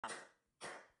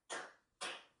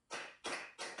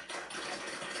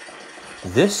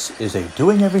This is a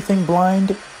Doing Everything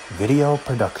Blind video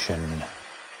production.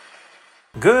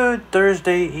 Good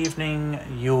Thursday evening,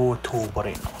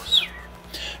 YouTuberinos.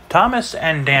 Thomas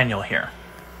and Daniel here.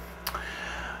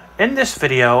 In this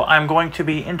video, I'm going to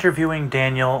be interviewing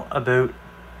Daniel about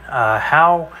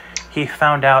how he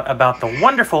found out about the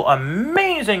wonderful,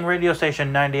 amazing radio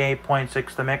station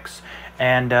 98.6 The Mix,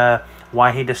 and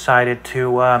why he decided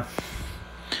to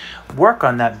work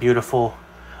on that beautiful,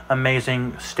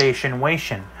 amazing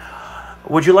station-wation.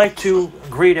 Would you like to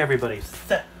greet everybody?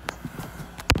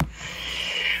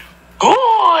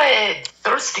 Good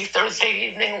thirsty Thursday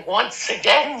evening once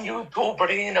again,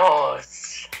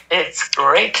 YouTuberinos. It's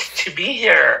great to be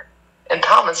here. And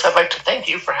Thomas, I'd like to thank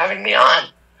you for having me on.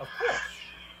 Of course.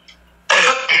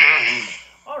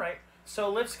 All right, so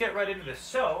let's get right into this.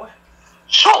 So,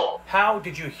 sure. How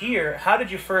did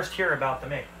you first hear about the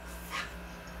Mix?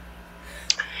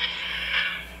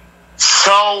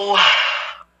 So,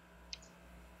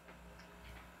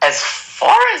 as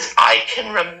far as I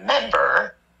can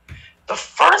remember, the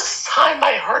first time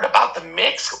I heard about the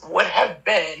Mix would have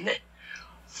been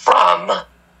from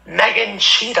Megan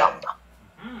Cheatham.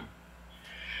 Mm-hmm.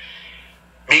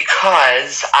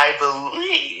 Because I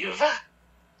believe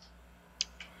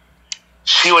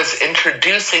she was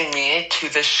introducing me to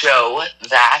the show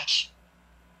that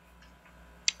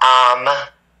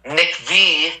Nick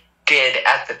V did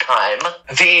at the time.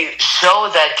 The show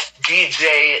that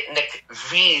DJ Nick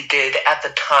V did at the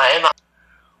time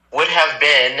would have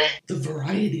been The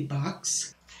Variety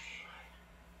Box.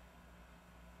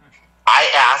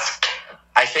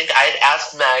 I think I had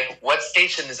asked Meg, what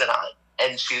station is it on?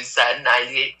 And she said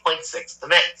 98.6 The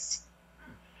Mix.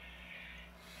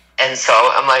 And so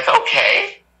I'm like,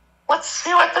 okay, let's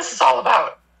see what this is all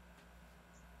about.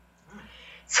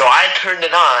 So I turned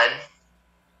it on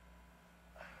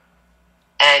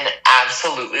and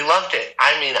absolutely loved it.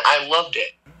 I mean, I loved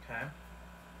it. Okay.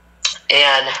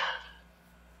 And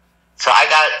so I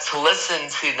got to listen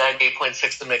to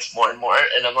 98.6 The Mix more and more,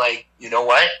 and I'm like, you know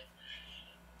what?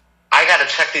 I got to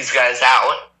check these guys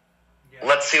out. Yeah.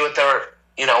 Let's see what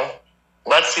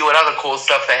let's see what other cool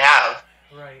stuff they have.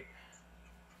 Right.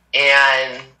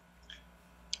 And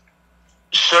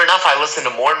sure enough, I listened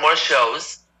to more and more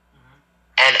shows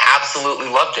and absolutely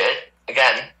loved it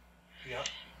again. Yep.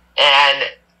 And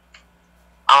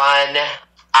on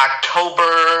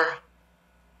October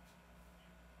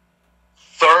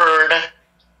 3rd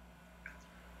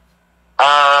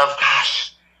of,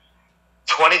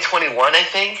 2021, I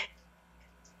think,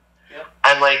 yep.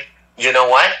 I'm like, you know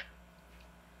what?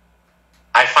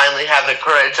 I finally have the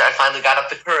courage. I finally got up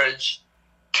the courage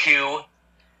to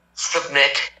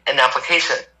submit an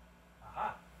application.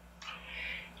 Uh-huh.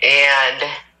 And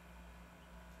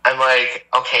I'm like,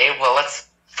 okay, well,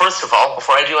 first of all,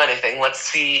 before I do anything, let's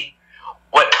see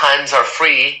what times are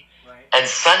free. Right. And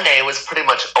Sunday was pretty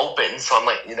much open, so I'm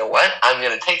like, you know what? I'm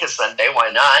going to take a Sunday. Why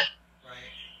not?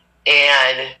 Right.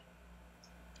 And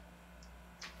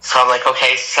so I'm like,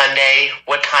 okay, Sunday,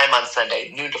 what time on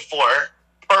Sunday? Noon to 4.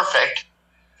 Perfect.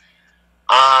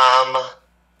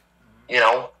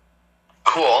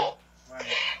 Cool. Right.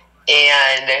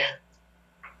 And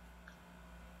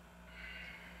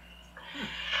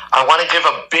I want to give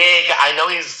I know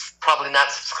he's probably not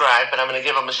subscribed, but I'm going to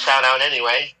give him a shout out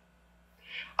anyway.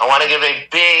 I want to give a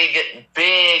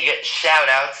big shout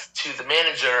out to the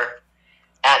manager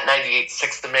at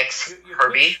 98.6 The Mix,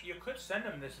 Herbie. You could send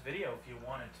him this video if you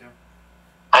wanted to.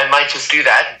 I might just do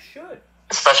that. You should.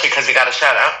 Especially because he got a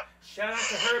shout out. Shout out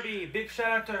to Herbie. Big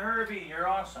shout out to Herbie. You're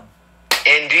awesome.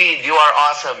 Indeed, you are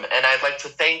awesome. And I'd like to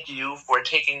thank you for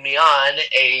taking me on,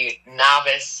 a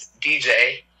novice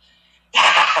DJ,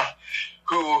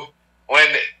 who,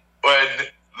 when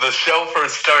the show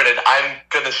first started, I'm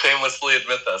going to shamelessly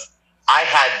admit this, I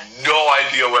had no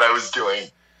idea what I was doing.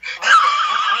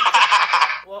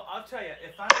 Well, I'll tell you,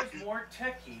 if I was more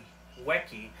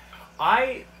wacky,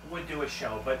 I would do a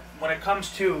show. But when it comes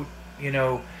to,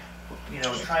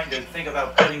 trying to think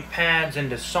about putting pads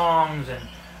into songs and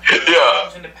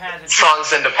songs into pads, it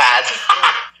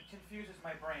confuses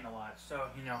my brain a lot. So,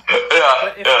 Yeah.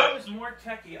 But if I was more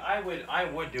techie, I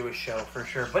would do a show for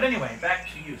sure. But anyway, back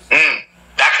to you.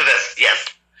 Back to this, yes.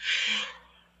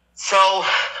 So,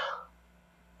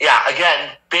 yeah,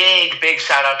 again, big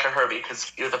shout out to Herbie,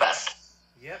 because you're the best.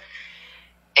 Yep.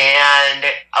 And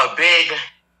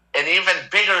an even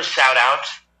bigger shout out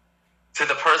to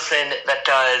the person that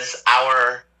does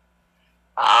our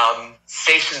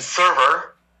station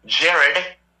server, Jared.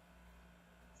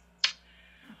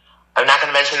 I'm not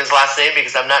going to mention his last name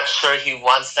because I'm not sure he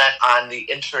wants that on the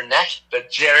internet.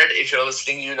 But Jared, if you're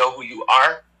listening, you know who you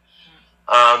are.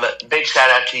 Big shout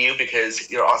out to you because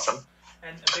you're awesome.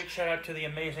 And a big shout out to the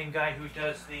amazing guy who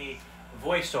does the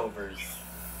voiceovers.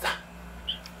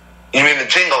 You mean the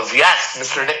jingles? Yes,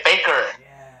 Mr. Nick Baker.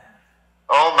 Yeah.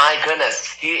 Oh my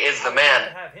goodness, he is the man. I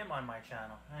want to have him on my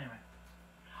channel. Anyway.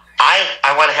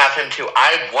 I want to have him too.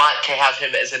 I want to have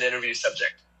him as an interview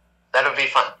subject. That would be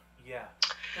fun. Yeah.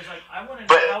 Because I want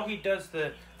to know how he does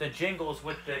the jingles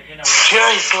with the,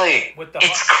 seriously, with the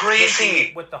it's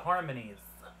crazy. With the harmonies.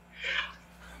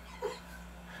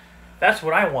 That's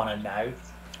what I want to know.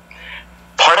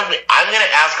 Part of me, I'm going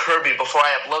to ask Herbie before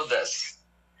I upload this.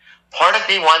 Part of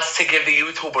me wants to give the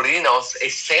YouTuberinos a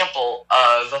sample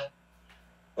of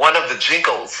one of the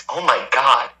jingles. Oh my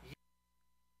god.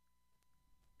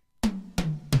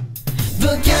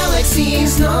 The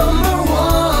galaxy's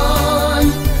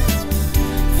 #1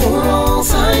 for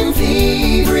all-time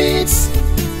favorites.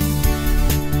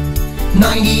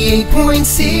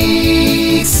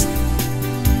 98.6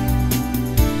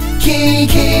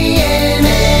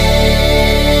 KKNX.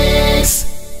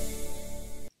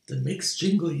 The mix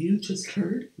jingle you just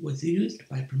heard was used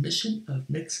by permission of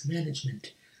Mix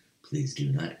Management. Please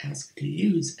do not ask to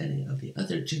use any of the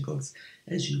other jingles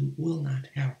as you will not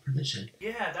have permission.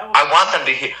 Yeah, that was... I want them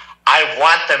to hear. I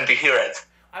want them to hear it.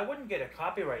 I wouldn't get a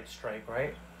copyright strike,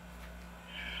 right?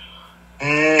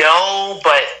 No,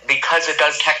 but because it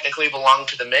does technically belong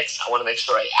to the mix, I want to make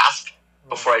sure I ask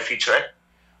before I feature it.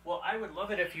 Well, I would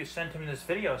love it if you sent him this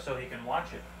video so he can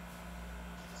watch it.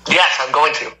 Yes, I'm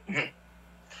going to. All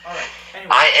right.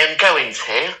 Anyway. I am going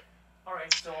to. All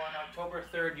right. So on October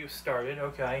 3rd, you started.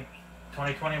 Okay.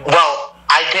 2021. Well,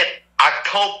 I did.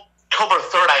 October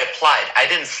 3rd, I applied. I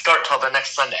didn't start till the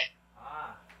next Sunday.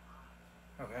 Ah.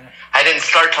 Okay. I didn't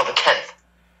start till the 10th.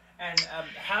 And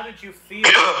how did you feel?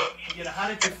 How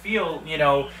did you feel?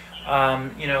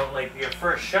 Like your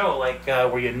first show. Like,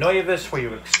 were you nervous? Were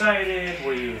you excited?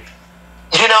 Were you?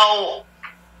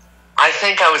 I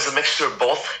think I was a mixture of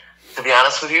both. To be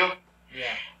honest with you.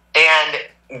 Yeah. And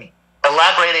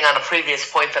elaborating on a previous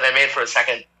point that I made for a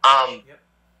second.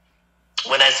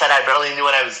 When I said I barely knew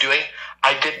what I was doing,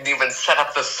 I didn't even set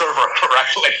up the server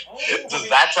correctly. Oh, Does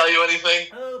that tell you anything?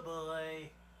 Oh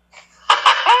boy.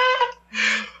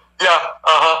 Yeah,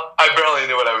 I barely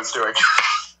knew what I was doing.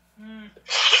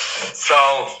 So,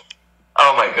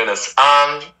 oh my goodness.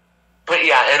 But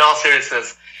yeah, in all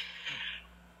seriousness,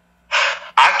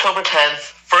 October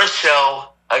 10th, first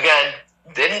show, again,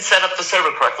 didn't set up the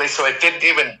server correctly, so it didn't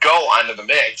even go onto the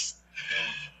mix.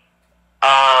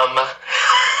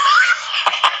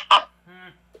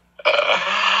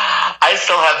 I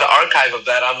still have the archive of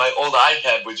that on my old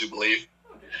iPad, would you believe?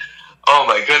 Oh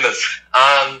my goodness.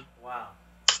 Wow.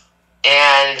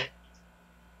 And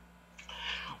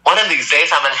one of these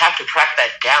days I'm going to have to track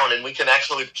that down and we can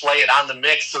actually play it on the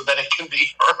mix so that it can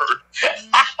be heard.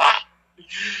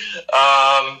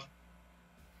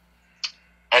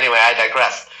 Anyway, I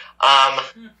digress.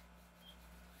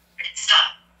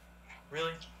 Stop.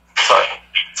 Really?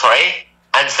 Sorry?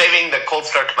 I'm saving the cold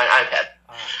start to my iPad.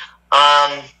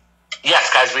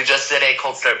 Yes, guys, we just did a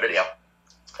cold start video.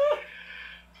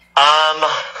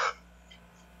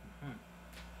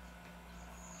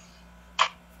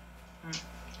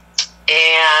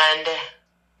 And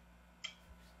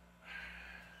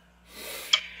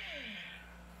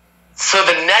so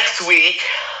the next week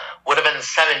would have been the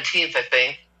 17th, I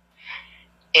think.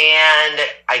 And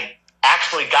I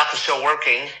actually got the show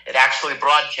working. It actually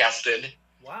broadcasted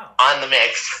on the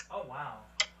mix. Oh, wow.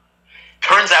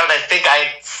 Turns out I think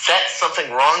I set something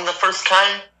wrong the first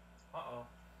time. Uh-oh.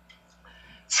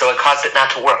 So it caused it not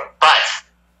to work. But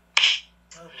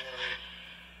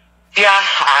yeah,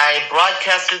 I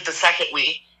broadcasted the second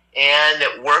week, and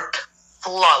it worked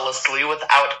flawlessly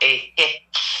without a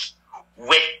hitch.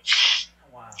 Wow.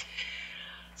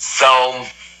 So,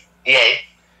 yay.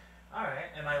 All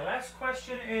right, and my last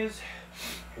question is,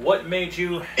 what made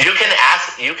you... You can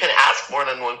ask more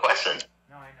than one question.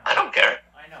 No, I know. I don't care.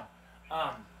 I know.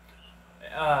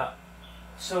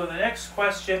 So the next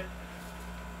question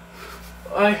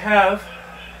I have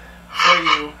for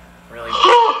you, really...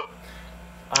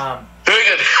 Very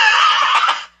good.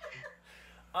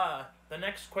 The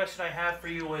next question I have for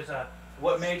you is,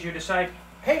 what made you decide,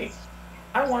 hey,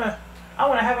 I wanna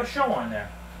have a show on there?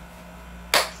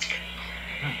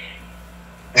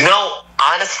 No,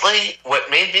 honestly, what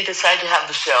made me decide to have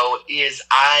the show is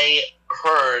I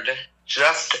heard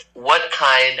just what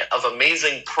kind of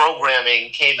amazing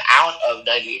programming came out of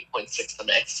 98.6 The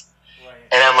Mix. Right.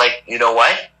 And I'm like, you know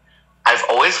what? I've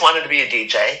always wanted to be a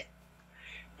DJ.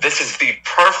 this is the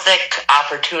perfect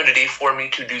opportunity for me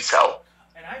to do so.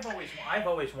 And I've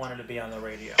always wanted to be on the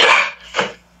radio.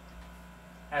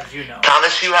 As you know.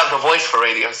 Thomas, you have the voice for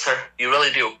radio, sir. You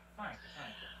really do. Fine.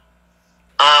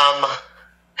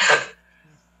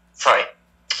 Sorry.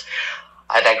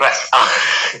 I digress.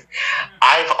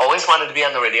 I've always wanted to be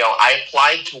on the radio. I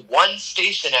applied to one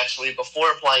station, actually,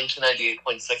 before applying to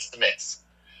 98.6 The Mix.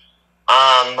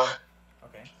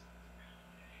 Okay.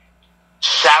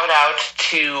 Shout out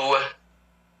to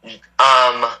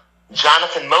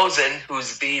Jonathan Mosen,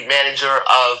 who's the manager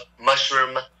of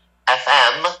Mushroom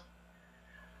FM.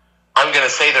 I'm going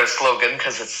to say their slogan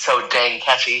because it's so dang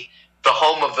catchy. The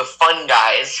home of the fun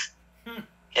guys.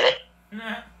 Get it?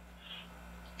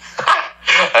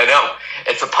 I know.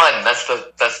 It's a pun. That's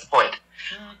the point.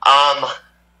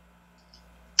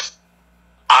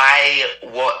 I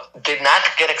did not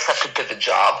get accepted to the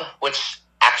job, which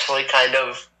actually kind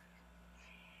of,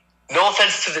 no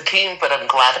offense to the team, but I'm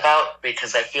glad about,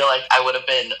 because I feel like I would have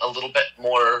been a little bit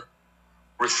more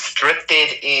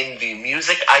restricted in the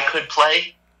music I could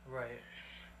play. Right.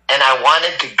 And I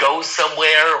wanted to go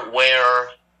somewhere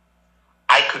where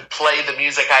I could play the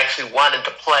music I actually wanted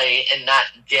to play and not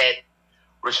get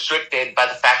restricted by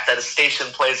the fact that a station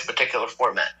plays a particular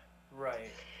format.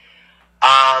 Right.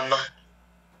 I'm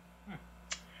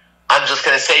just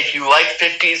gonna say, if you like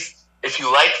 50s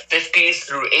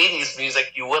through 80s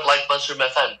music, you would like Mushroom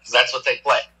FM, because that's what they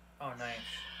play. Oh, nice.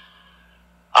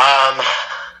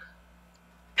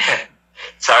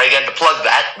 Sorry again to plug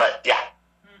that, but yeah.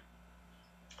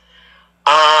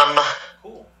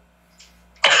 Cool.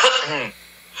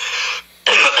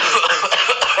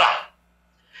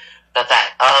 Not that.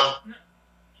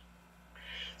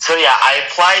 So yeah, I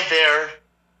applied there,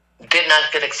 did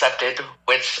not get accepted,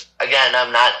 which again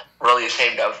I'm not really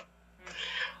ashamed of.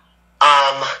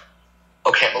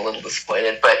 Okay, I'm a little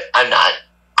disappointed, but I'm not.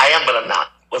 I am, but I'm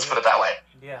not. Let's put it that way.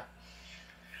 Yeah.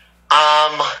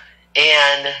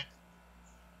 And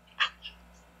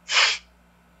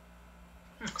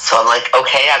so I'm like,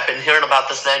 okay, I've been hearing about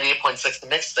this 98.6 The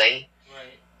Mix thing.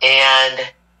 Right.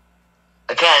 And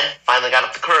again, finally got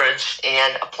up the courage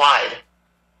and applied.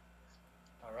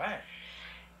 All right.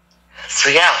 So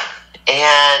yeah,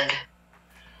 and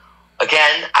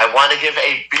again, I want to give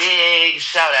a big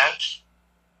shout out.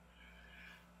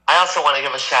 I also want to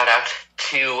give a shout out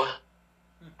to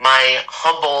my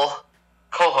humble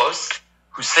co-host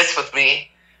who sits with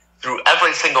me through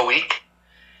every single week,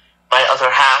 my other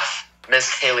half, Miss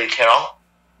Haley Terrell.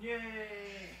 Yay!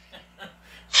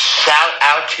 Shout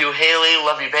out to Haley,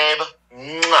 love you, babe.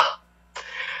 Mwah.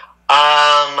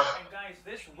 And guys,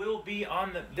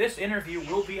 this interview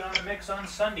will be on the Mix on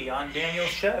Sunday on Daniel's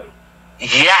show.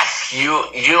 Yes, you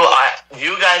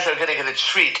guys are gonna get a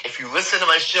treat. If you listen to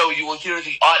my show, you will hear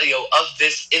the audio of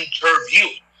this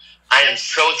interview. I am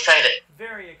so excited.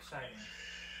 Very exciting.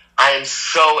 I am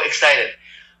so excited.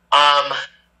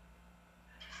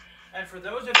 And for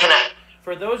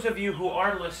those of you who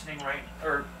are listening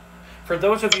for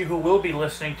those of you who will be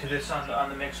listening to this on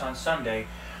the Mix on Sunday,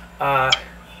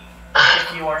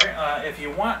 if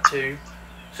you want to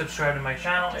subscribe to my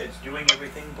channel, it's Doing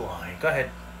Everything Blind. Go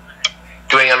ahead.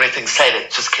 Doing Everything Sighted.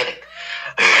 Just kidding.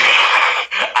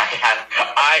 I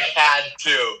had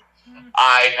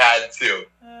to.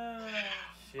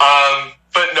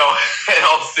 But no, in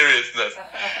all seriousness.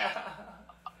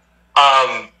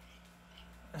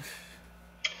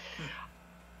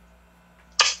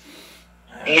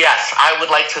 Yes, I would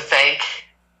like to thank,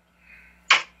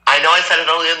 I know I said it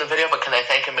earlier in the video, but can I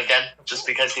thank him again, just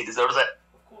because he deserves it?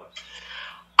 Of course.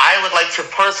 I would like to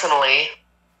personally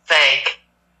thank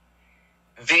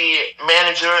the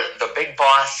manager, the big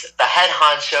boss, the head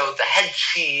honcho, the head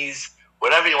cheese,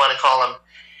 whatever you want to call him,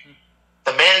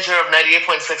 the manager of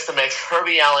 98.6 The Mix,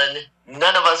 Herbie Allen.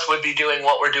 None of us would be doing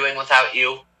what we're doing without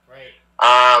you. Right.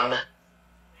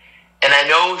 And I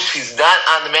know she's not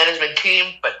on the management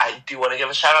team, but I do want to give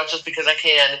a shout out just because I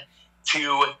can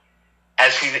to,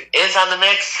 as she is on the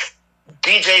mix,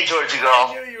 DJ Georgie Girl.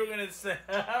 I knew you were going to say,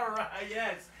 all right,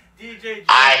 yes, DJ Georgie.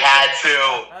 I had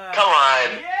to. Come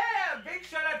on. Yeah, big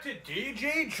shout out to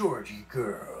DJ Georgie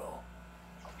Girl.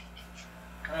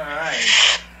 All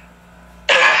right.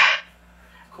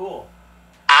 Cool.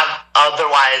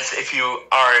 Otherwise, if you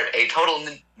are a total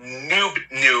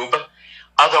noob,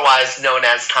 otherwise known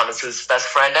as Thomas's best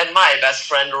friend and my best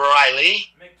friend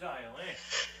Riley,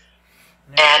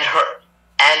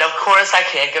 and of course, I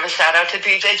can't give a shout out to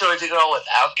DJ Georgie Girl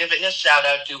without giving a shout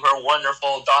out to her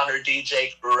wonderful daughter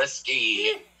DJ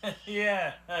Christy.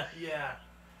 Yeah.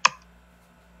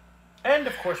 And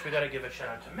of course, we got to give a shout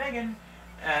out to Megan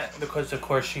because, of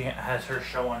course, she has her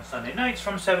show on Sunday nights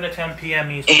from 7 to 10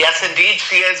 p.m. Eastern. Yes, indeed,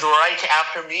 she is right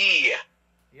after me.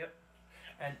 Yep.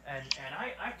 And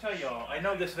I tell y'all, I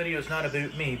know this video is not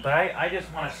about me, but I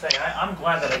just want to say I'm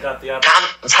glad that I got the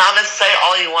opportunity. Thomas, say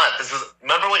all you want.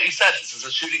 Remember what you said. This is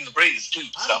a shooting the breeze too.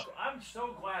 So I'm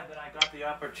so glad that I got the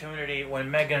opportunity when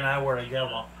Megan and I were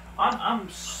together. I'm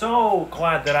so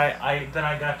glad that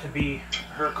I got to be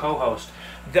her co-host.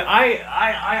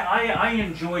 I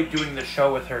enjoyed doing the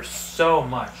show with her so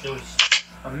much. It was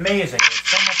amazing. It was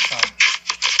so much fun.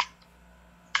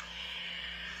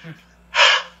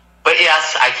 But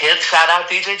yes, I can't shout out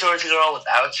DJ Georgie Girl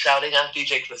without shouting out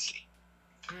DJ Christy.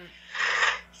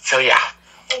 So yeah,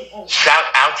 shout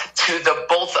out to the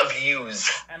both of yous.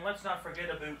 And let's not forget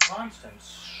about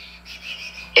Constance.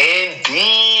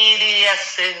 Indeed,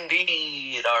 yes,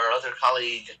 indeed, our other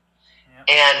colleague,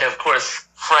 and of course,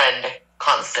 friend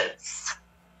Constance.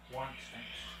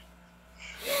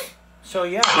 So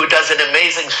yeah, who does an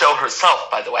amazing show herself,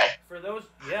 by the way. For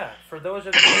those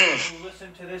of you who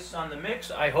listen to this on the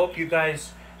mix, I hope you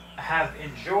guys have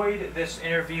enjoyed this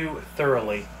interview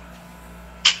thoroughly.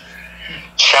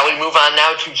 Shall we move on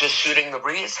now to just shooting the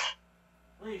breeze?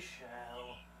 We shall.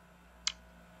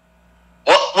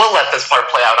 We'll let this part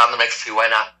play out on the mix too. Why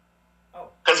not? Oh,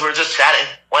 because we're just chatting.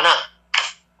 Why not?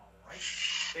 All right.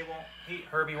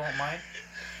 Herbie won't mind.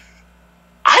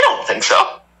 I don't think so.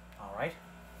 All right.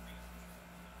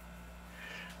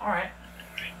 All right.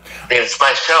 It's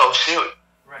my show. Shoot.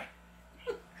 Right.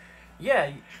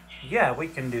 Yeah, we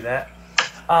can do that.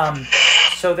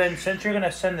 So then, since you're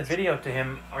gonna send the video to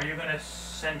him, are you gonna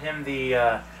send him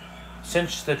the?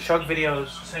 Since the Chug videos,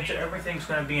 since everything's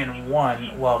gonna be in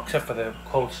one, well, except for the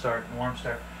cold start and warm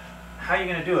start, how are you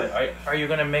gonna do it? Are you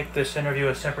gonna make this interview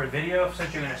a separate video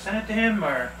since you're gonna send it to him,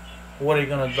 or what are you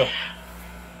gonna do?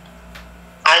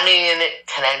 I mean,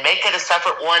 can I make it a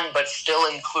separate one but still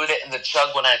include it in the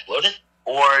Chug when I upload it?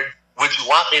 Or would you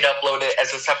want me to upload it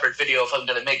as a separate video if I'm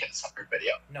going to make it a separate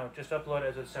video? No, just upload it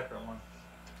as a separate one.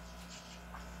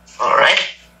 All right.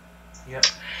 Yep.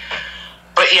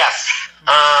 But yes.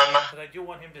 Because I do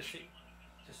want him to see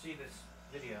this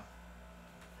video.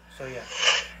 So yeah.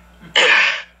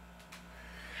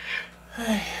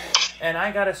 And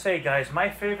I gotta say, guys, my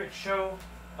favorite show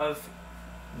of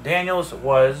Daniel's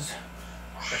was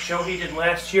the show he did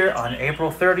last year on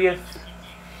April 30th.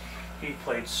 He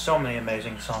played so many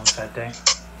amazing songs that day.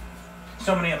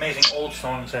 So many amazing old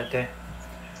songs that day.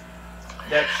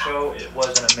 That show, it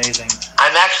was an amazing.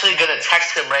 I'm actually going to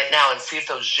text him right now and see if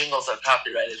those jingles are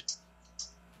copyrighted.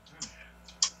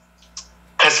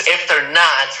 Because if they're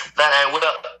not, then I will.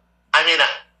 I mean,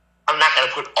 I'm not going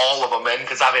to put all of them in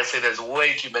because obviously there's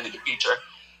way too many to feature.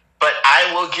 But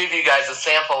I will give you guys a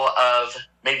sample of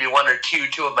maybe one or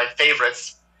two of my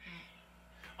favorites.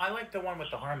 I like the one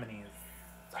with the harmonies.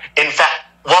 In fact,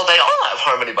 well, they all have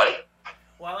harmony, buddy.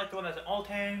 Well, I like the one that's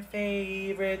all-time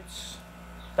favorites.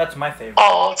 That's my favorite.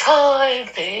 All-time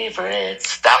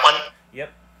favorites. That one? Yep.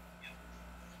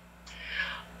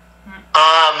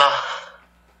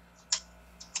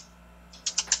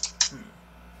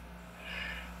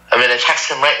 I'm going to text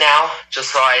him right now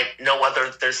just so I know whether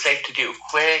they're safe to do.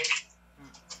 Quick.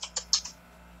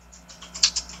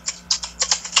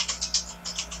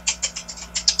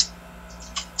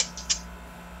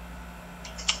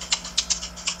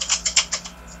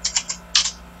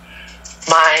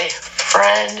 My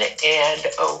friend and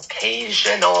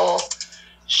occasional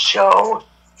show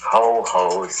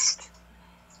co-host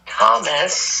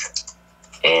Thomas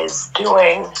is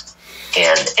doing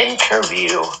an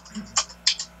interview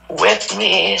with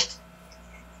me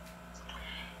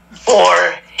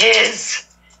for his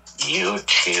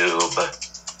YouTube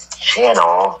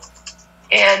channel,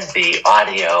 and the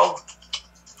audio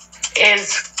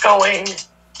is going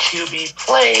to be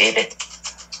played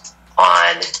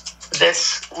on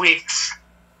this week's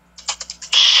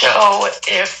show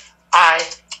if I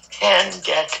can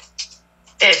get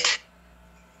it.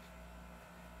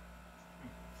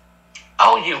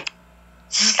 Oh, you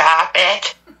stop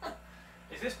it.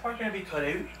 Is this part going to be cut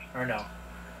out or no?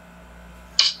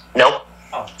 Nope.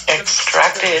 Oh.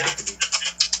 Extracted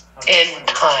in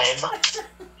time.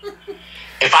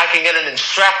 If I can get it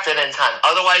extracted in time.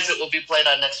 Otherwise, it will be played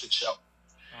on next week's show.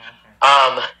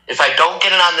 Oh, okay. If I don't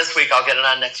get it on this week, I'll get it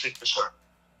on next week for sure.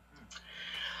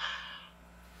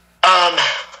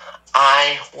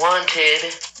 I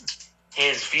wanted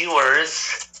his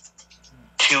viewers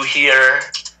to hear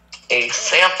a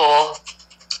sample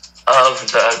of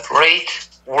the great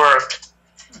work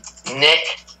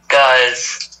Nick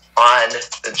does on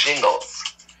the jingles.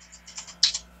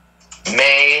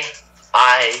 May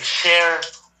I share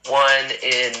one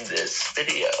in this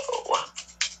video.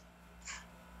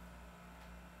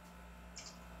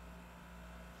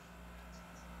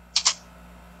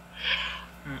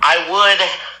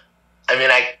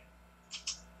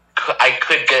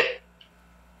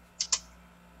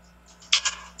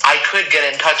 I could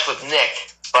get in touch with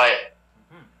Nick, but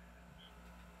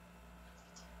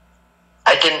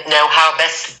I didn't know how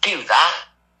best to do that.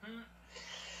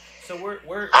 So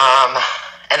we're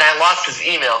and I lost his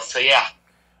email, so yeah.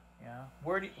 Yeah.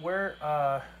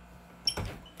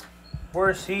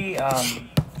 Where's he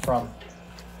from?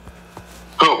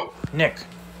 Who? Nick.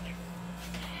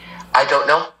 I don't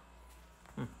know.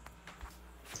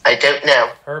 I don't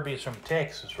know. Herbie's from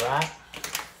Texas, right?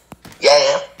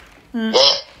 Yeah. Yeah.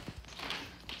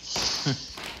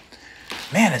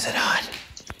 Man, is it hot.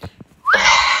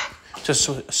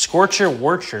 Just scorcher,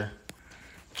 warcher.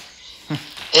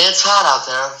 It's hot out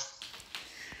there.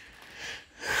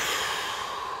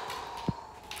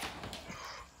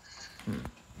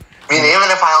 I mean, even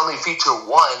if I only feature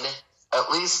one,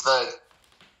 at least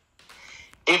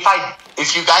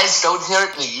if you guys don't hear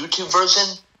it in the YouTube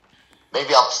version,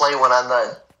 maybe I'll play one on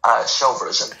the show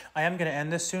version. I am going to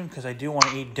end this soon because I do want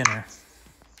to eat dinner.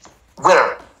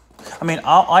 Winner. I mean,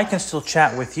 I can still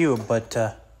chat with you, but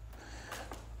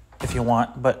if you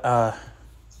want, but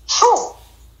sure.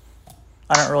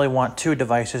 I don't really want two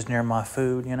devices near my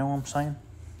food. You know what I'm saying?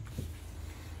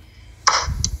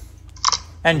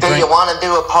 And do you want to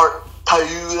do a part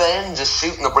 2 then? Just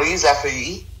shooting the breeze after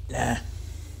you eat? Nah.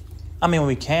 I mean,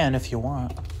 we can if you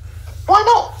want. Why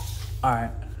not? All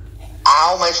right.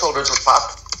 Ow, my shoulders are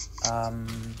fucked.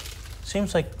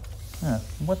 Seems like,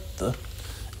 what the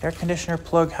air conditioner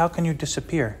plug? How can you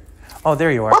disappear? Oh,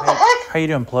 there you are. What the heck? How you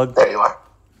doing, plug? There you are.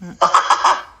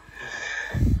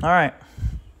 All right.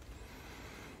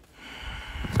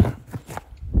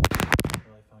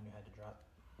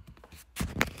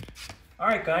 All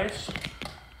right, guys.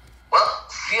 Well,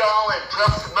 see y'all in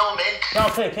just a moment. Y'all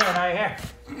take care. Now you're here.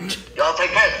 Y'all take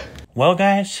care. Well,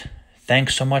 guys,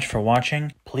 thanks so much for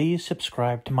watching. Please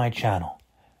subscribe to my channel,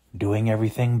 Doing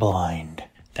Everything Blind.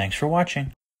 Thanks for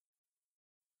watching.